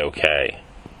going to be okay?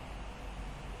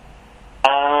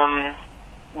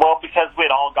 Well, because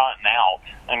we'd all gotten out.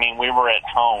 I mean, we were at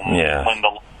home when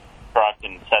the struck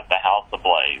and set the house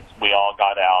ablaze. We all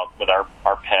got out with our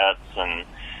pets, and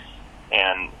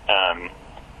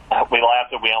we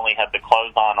laughed that we only had the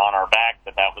clothes on our back,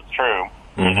 but that was true.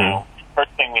 Mm-hmm.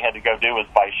 First thing we had to go do was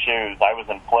buy shoes. I was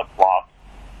in flip-flops.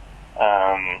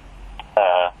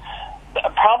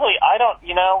 Probably,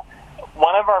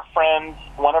 one of our friends,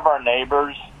 one of our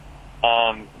neighbors,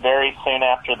 very soon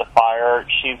after the fire,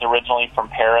 she's originally from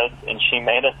Paris, and she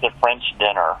made us a French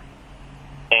dinner.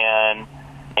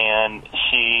 And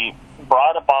she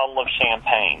brought a bottle of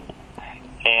champagne.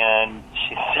 And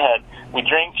she said, we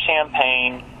drink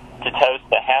champagne to toast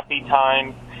the happy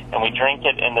times, and we drink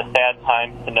it in the sad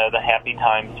times to know the happy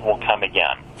times will come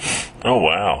again. Oh,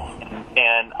 wow.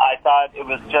 And I thought it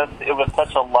was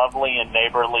such a lovely and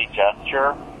neighborly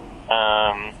gesture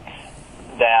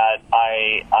that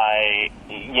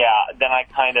then I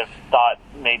kind of thought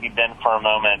maybe then for a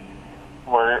moment,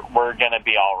 we're going to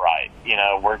be all right.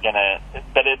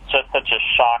 But it's just such a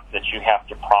shock that you have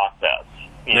to process.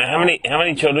 Now, how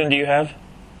many children do you have?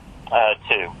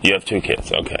 2. You have 2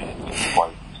 kids, okay.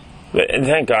 And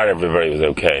thank God everybody was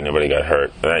okay. Nobody got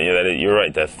hurt. You're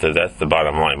right. That's the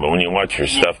bottom line. But when you watch your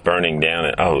stuff burning down,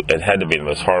 it had to be the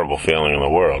most horrible feeling in the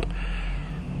world.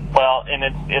 Well, and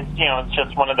it's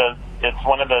just one of those. It's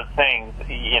one of those things.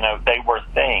 They were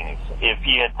things. If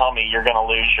you had told me you're going to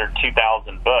lose your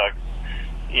 2,000 books,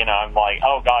 I'm like,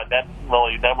 oh God, that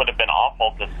would have been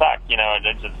awful to suck.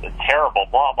 It's just terrible.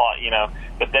 Blah blah.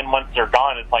 But then once they're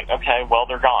gone, it's like, okay, well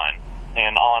they're gone,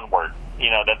 and onward.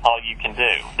 That's all you can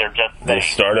do. They're just things. They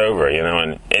start over,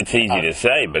 and it's easy to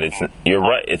say, but you're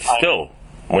right. It's still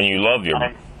when you love your.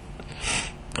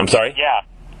 I'm sorry. Yeah,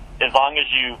 as long as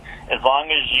you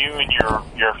and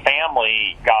your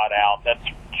family got out, that's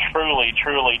truly,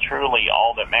 truly, truly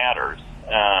all that matters.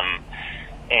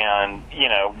 And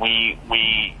we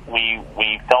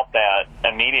felt that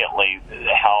immediately,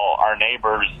 how our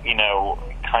neighbors,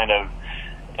 kind of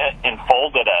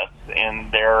enfolded us in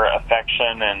their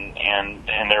affection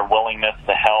and their willingness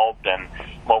to help, and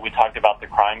what we talked about the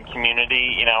crime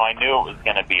community. I knew it was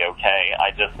going to be okay.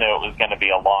 I just knew it was going to be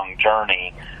a long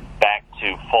journey back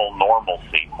to full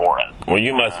normalcy for us. Well,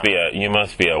 you must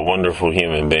be a wonderful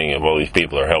human being if all these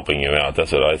people are helping you out.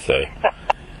 That's what I say.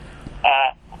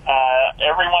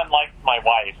 Everyone likes my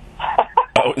wife.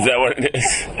 Oh, is that what it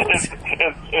is?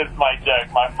 It's my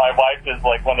joke. My wife is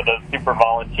like one of those super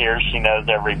volunteers. She knows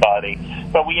everybody.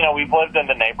 But we've lived in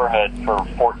the neighborhood for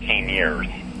 14 years.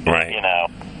 Right.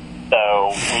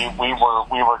 So we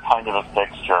were kind of a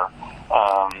fixture.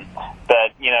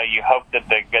 But you hope that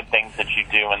the good things that you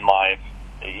do in life,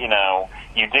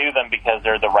 you do them because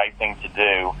they're the right thing to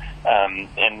do.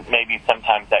 And maybe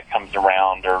sometimes that comes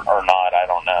around or not, I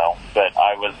don't know. But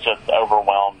I was just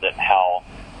overwhelmed at how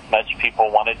much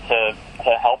people wanted to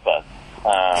help us.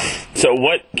 So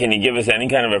what, can you give us any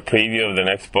kind of a preview of the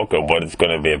next book or what it's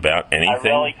going to be about?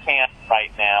 Anything? I really can't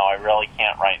right now.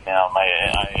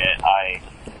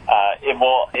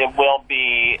 It will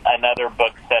be another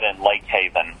book set in Lake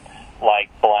Haven, like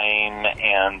Blaine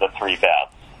and the Three Beths.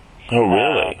 Oh,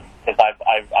 really? Because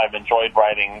I've enjoyed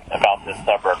writing about this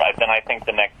suburb. Then I think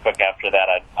the next book after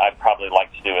that, I'd probably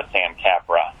like to do a Sam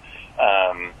Capra.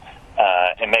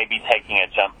 And maybe taking a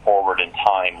jump forward in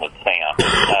time with Sam,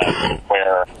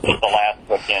 where the last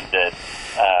book ended,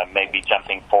 maybe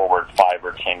jumping forward 5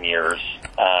 or 10 years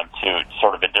to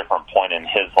sort of a different point in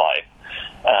his life.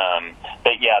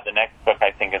 But yeah, the next book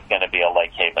I think is going to be a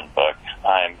Lake Haven book.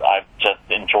 I've just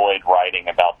enjoyed writing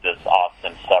about this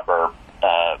Austin suburb.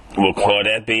 Will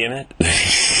Claudette be in it?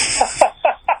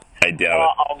 I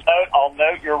doubt it. I'll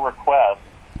note your request.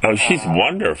 Oh, she's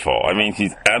wonderful. I mean,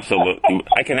 she's absolutely.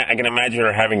 I can imagine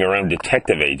her having her own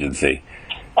detective agency.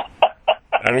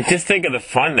 I mean, just think of the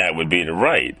fun that would be to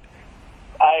write.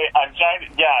 I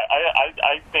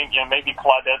think maybe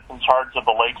Claudette's in charge of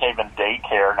the Lake Haven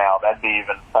daycare now. That'd be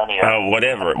even funnier. Oh,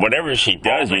 whatever she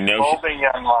does,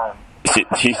 young one.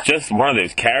 She's just one of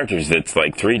those characters that's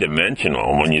like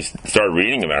 3-dimensional. When you start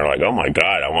reading about her, like, oh my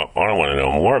God, I want to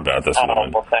know more about this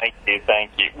woman. Well, thank you.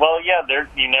 Well, yeah,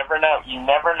 you never know. You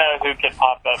never know who could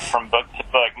pop up from book to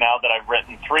book. Now that I've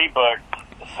written 3 books,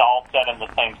 all set in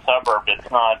the same suburb, it's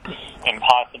not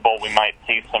impossible. We might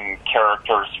see some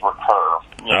characters recur.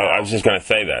 I was just going to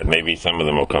say that. Maybe some of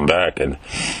them will come back. And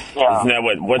isn't that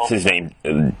what's his name?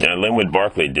 Linwood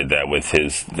Barclay did that with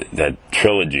that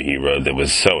trilogy he wrote that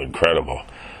was so incredible.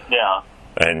 Yeah.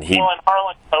 And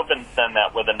Harlan Coben's done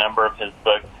that with a number of his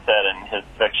books set in his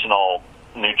fictional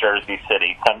New Jersey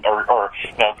city.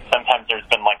 Sometimes there's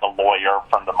been like a lawyer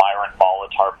from the Myron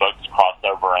Molitor books cross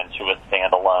over into a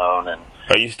standalone. And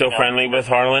are you still friendly with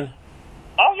Harlan?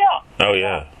 Oh yeah. Oh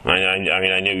yeah. I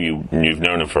mean, I knew you've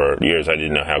known him for years. I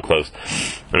didn't know how close.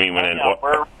 I mean,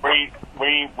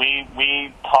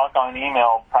 we talk on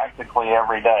email practically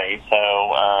every day.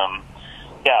 So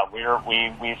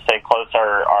we stay close.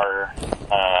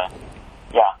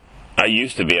 I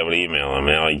used to be able to email him.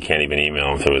 Now you can't even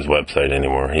email him through his website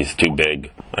anymore. He's too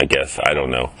big, I guess. I don't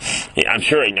know. I'm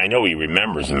sure I know he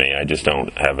remembers me. I just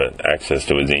don't have access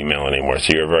to his email anymore.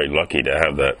 So you're very lucky to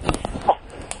have that.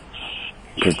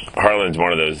 Because Harlan's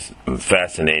one of those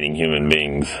fascinating human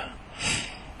beings.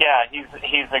 Yeah,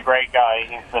 he's a great guy.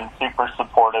 He's been super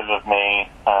supportive of me.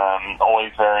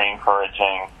 Always very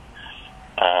encouraging.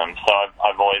 So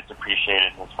I've always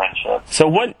appreciated his friendship. So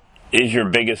what is your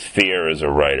biggest fear as a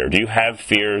writer? Do you have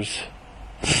fears?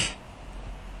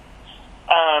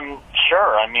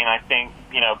 Sure. I mean, I think,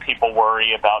 people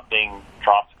worry about being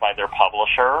dropped by their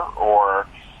publisher or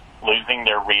losing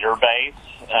their reader base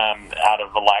out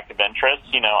of a lack of interest.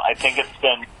 I think it's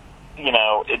been,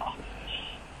 it's...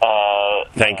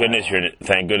 Thank goodness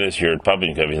your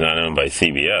publishing company's not owned by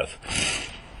CBS.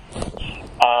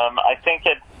 I think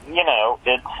it's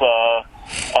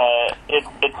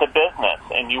a business,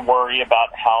 and you worry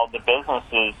about how the business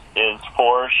is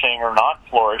flourishing or not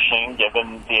flourishing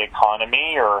given the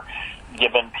economy or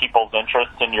given people's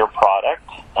interest in your product.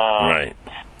 Right.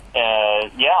 I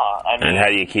mean, and how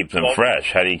do you keep them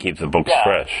fresh? How do you keep the books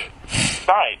fresh?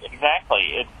 Right,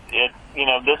 exactly. It's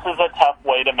this is a tough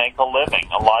way to make a living.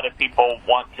 A lot of people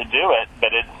want to do it,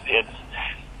 but it's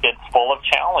full of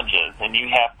challenges, and you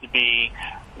have to be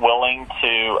willing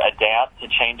to adapt to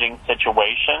changing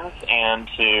situations and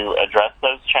to address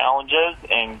those challenges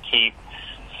and keep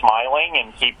smiling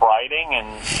and keep writing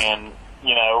and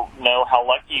know how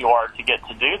lucky you are to get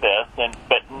to do this,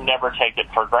 but never take it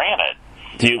for granted.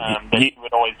 That you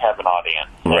would always have an audience.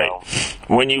 So. Right.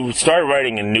 When you start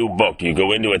writing a new book, you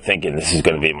go into it thinking this is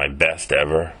going to be my best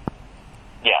ever?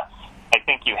 Yes. I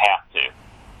think you have to.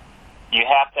 You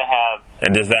have to have...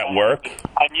 And does that work?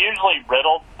 I'm usually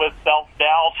riddled with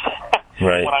self-doubt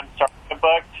right. when I'm starting a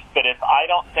book, but if I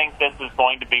don't think this is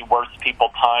going to be worth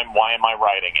people's time, why am I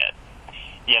writing it?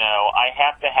 I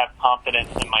have to have confidence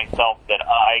in myself that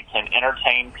I can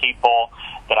entertain people,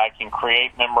 that I can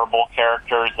create memorable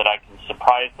characters, that I can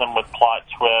surprise them with plot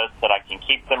twists, that I can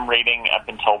keep them reading up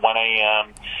until 1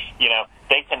 a.m.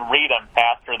 They can read them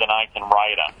faster than I can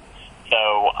write them. So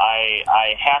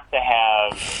I have to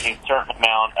have a certain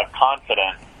amount of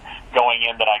confidence going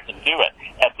in that I can do it.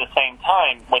 At the same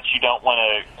time, what you don't want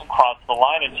to cross the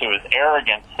line into is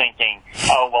arrogance, thinking,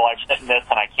 oh, well, I've written this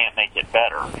and I can't make it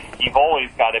better. You've always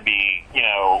got to be,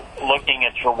 looking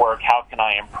at your work, how can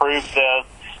I improve this?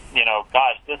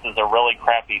 Gosh, this is a really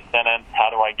crappy sentence. How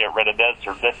do I get rid of this?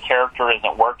 Or this character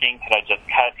isn't working. Could I just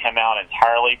cut him out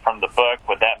entirely from the book?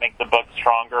 Would that make the book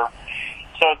stronger?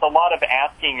 So it's a lot of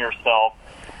asking yourself,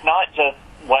 not just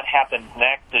what happens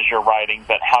next as you're writing,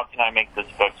 but how can I make this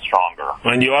book stronger?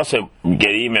 And you also get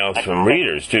emails from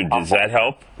readers, too. Does that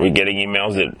help? We're getting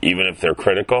emails, that, even if they're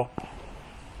critical?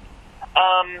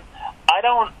 I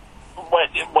don't...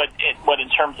 What in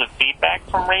terms of feedback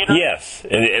from readers? Yes.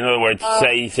 In other words,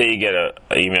 say you get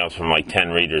emails from like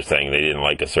 10 readers saying they didn't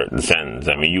like a certain sentence.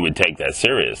 I mean, you would take that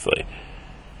seriously.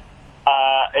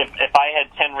 If I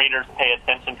had 10 readers pay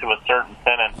attention to a certain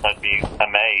sentence, I'd be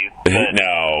amazed. But,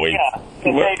 no.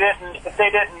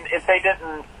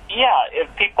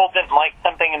 If people didn't like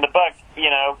something in the book,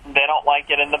 they don't like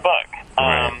it in the book.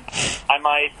 Right.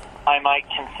 I might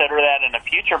consider that in a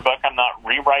future book. I'm not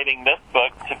rewriting this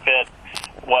book to fit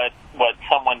what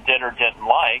someone did or didn't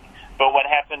like. But what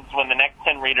happens when the next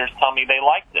 10 readers tell me they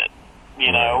liked it?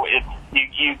 It's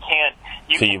you can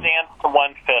dance to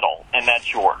one fiddle, and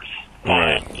that's yours.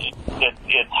 Right.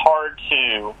 It's hard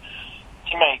to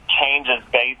make changes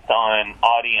based on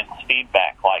audience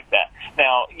feedback like that.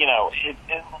 Now,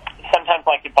 sometimes,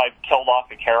 like if I've killed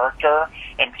off a character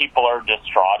and people are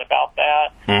distraught about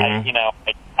that,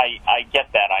 I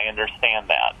get that. I understand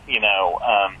that.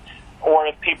 Or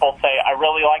if people say, I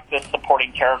really like this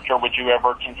supporting character, would you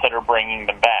ever consider bringing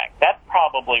them back? That's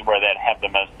probably where that'd have the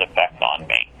most effect on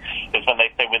me, is when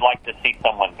they say, we'd like to see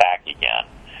someone back again.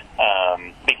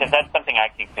 Because that's something I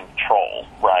can control,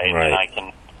 right? And I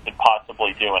can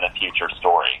possibly do in a future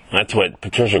story. That's what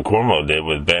Patricia Cornwell did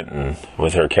with Benton,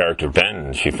 with her character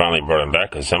Benton. She finally brought him back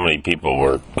because so many people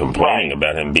were complaining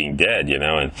about him being dead,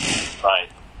 and...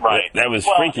 Right. That was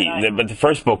freaky. But the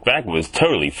first book back was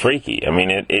totally freaky. I mean,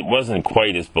 it wasn't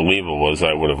quite as believable as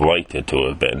I would have liked it to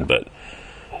have been, but...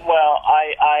 Well,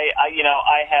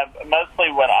 I have...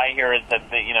 Mostly what I hear is that,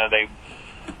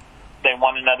 they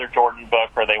want another Jordan book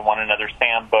or they want another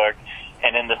Sam book,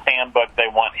 and in the Sam book they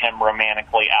want him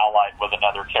romantically allied with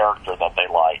another character that they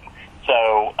like.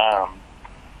 So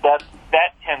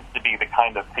that tends to be the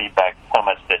kind of feedback so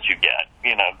much that you get,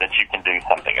 that you can do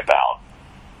something about.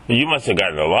 You must have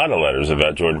gotten a lot of letters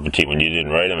about Jordan Petit when you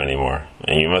didn't write them anymore,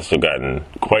 and you must have gotten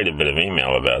quite a bit of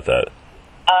email about that.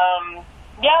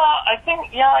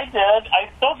 I did. I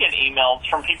still get emails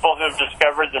from people who have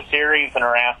discovered the series and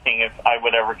are asking if I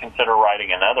would ever consider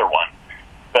writing another one.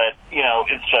 But,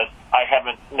 it's just, I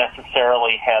haven't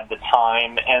necessarily had the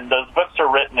time, and those books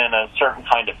are written in a certain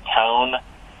kind of tone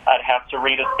I'd have to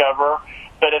rediscover.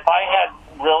 But if I had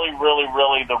really, really,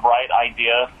 really the right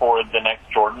idea for the next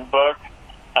Jordan book,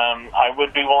 I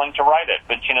would be willing to write it.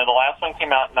 But, the last one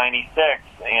came out in 96,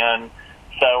 and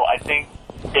so I think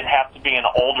it'd have to be an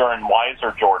older and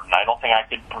wiser Jordan. I don't think I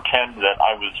could pretend that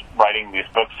I was writing these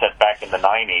books set back in the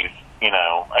 90s,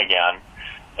 again.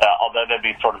 Although that'd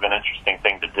be sort of an interesting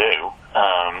thing to do.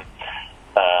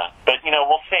 But,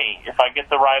 we'll see. If I get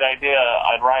the right idea,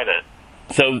 I'd write it.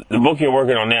 So the book you're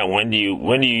working on now, when do you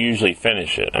usually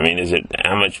finish it? I mean, is it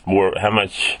how much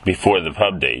before the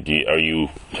pub date are you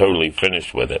totally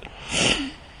finished with it?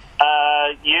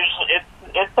 Usually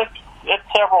it's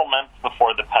several months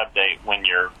before the pub date when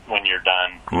you're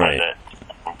done with it.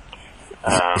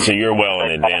 So you're well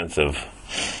in advance of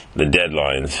the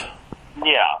deadlines.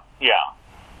 Yeah.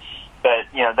 But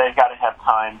they've got to have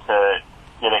time to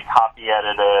get it copy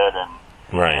edited and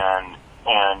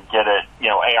get it,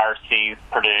 ARCs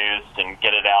produced and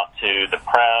get it out to the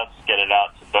press, get it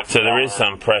out to booksellers. So there is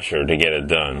some pressure to get it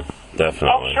done,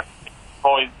 definitely.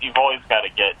 Oh, sure. You've always got to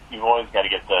get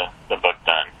the book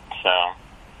done. So.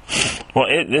 Well,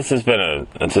 it's been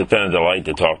a delight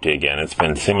to talk to you again. It's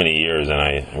been so many years, and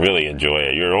I really enjoy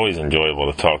it. You're always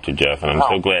enjoyable to talk to, Jeff, and I'm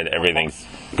so glad everything's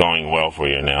going well for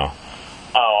you now.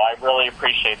 Oh, I really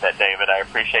appreciate that, David. I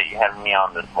appreciate you having me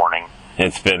on this morning.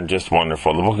 It's been just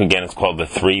wonderful. The book, again, is called The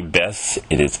Three Beths.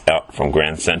 It is out from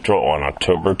Grand Central on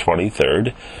October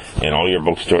 23rd in all your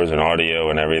bookstores and audio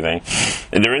and everything.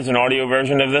 There is an audio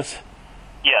version of this?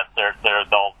 Yes,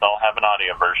 they'll have an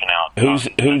audio version out.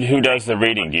 Who does the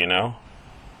reading? Do you know?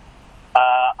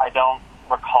 I don't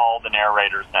recall the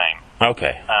narrator's name.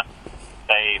 Okay.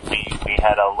 We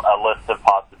had a list of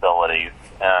possibilities,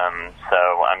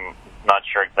 so I'm not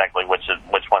sure exactly which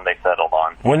one they settled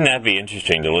on. Wouldn't that be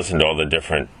interesting to listen to all the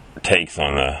different takes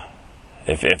on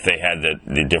If they had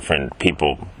the different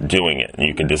people doing it, and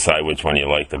you could decide which one you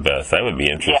like the best, that would be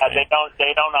interesting. Yeah,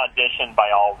 they don't audition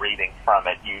by all reading from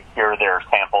it. You hear their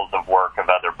samples of work of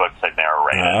other books they've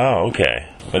narrated. Oh, okay.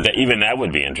 But even that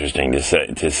would be interesting to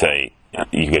say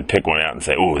you could pick one out and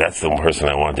say, "Ooh, that's the person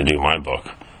I want to do my book."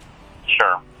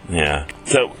 Sure. Yeah.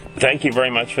 So thank you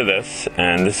very much for this,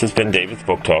 and this has been David's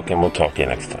Book Talk, and we'll talk to you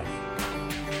next time.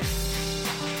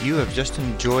 You have just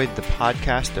enjoyed the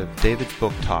podcast of David's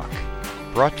Book Talk,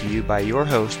 brought to you by your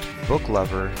host, book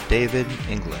lover David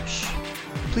English.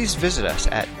 Please visit us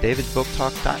at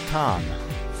davidsbooktalk.com.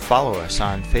 Follow us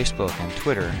on Facebook and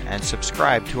Twitter, and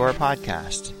subscribe to our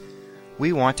podcast.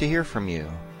 We want to hear from you,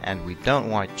 and we don't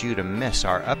want you to miss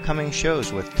our upcoming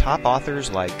shows with top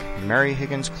authors like Mary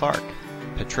Higgins Clark,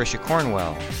 Patricia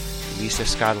Cornwell, Lisa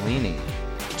Scottolini,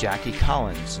 Jackie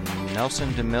Collins, Nelson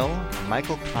DeMille,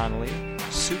 Michael Connolly,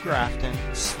 Sue Grafton,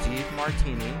 Steve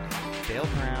Martini, Dale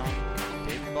Brown,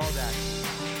 David Baldacci.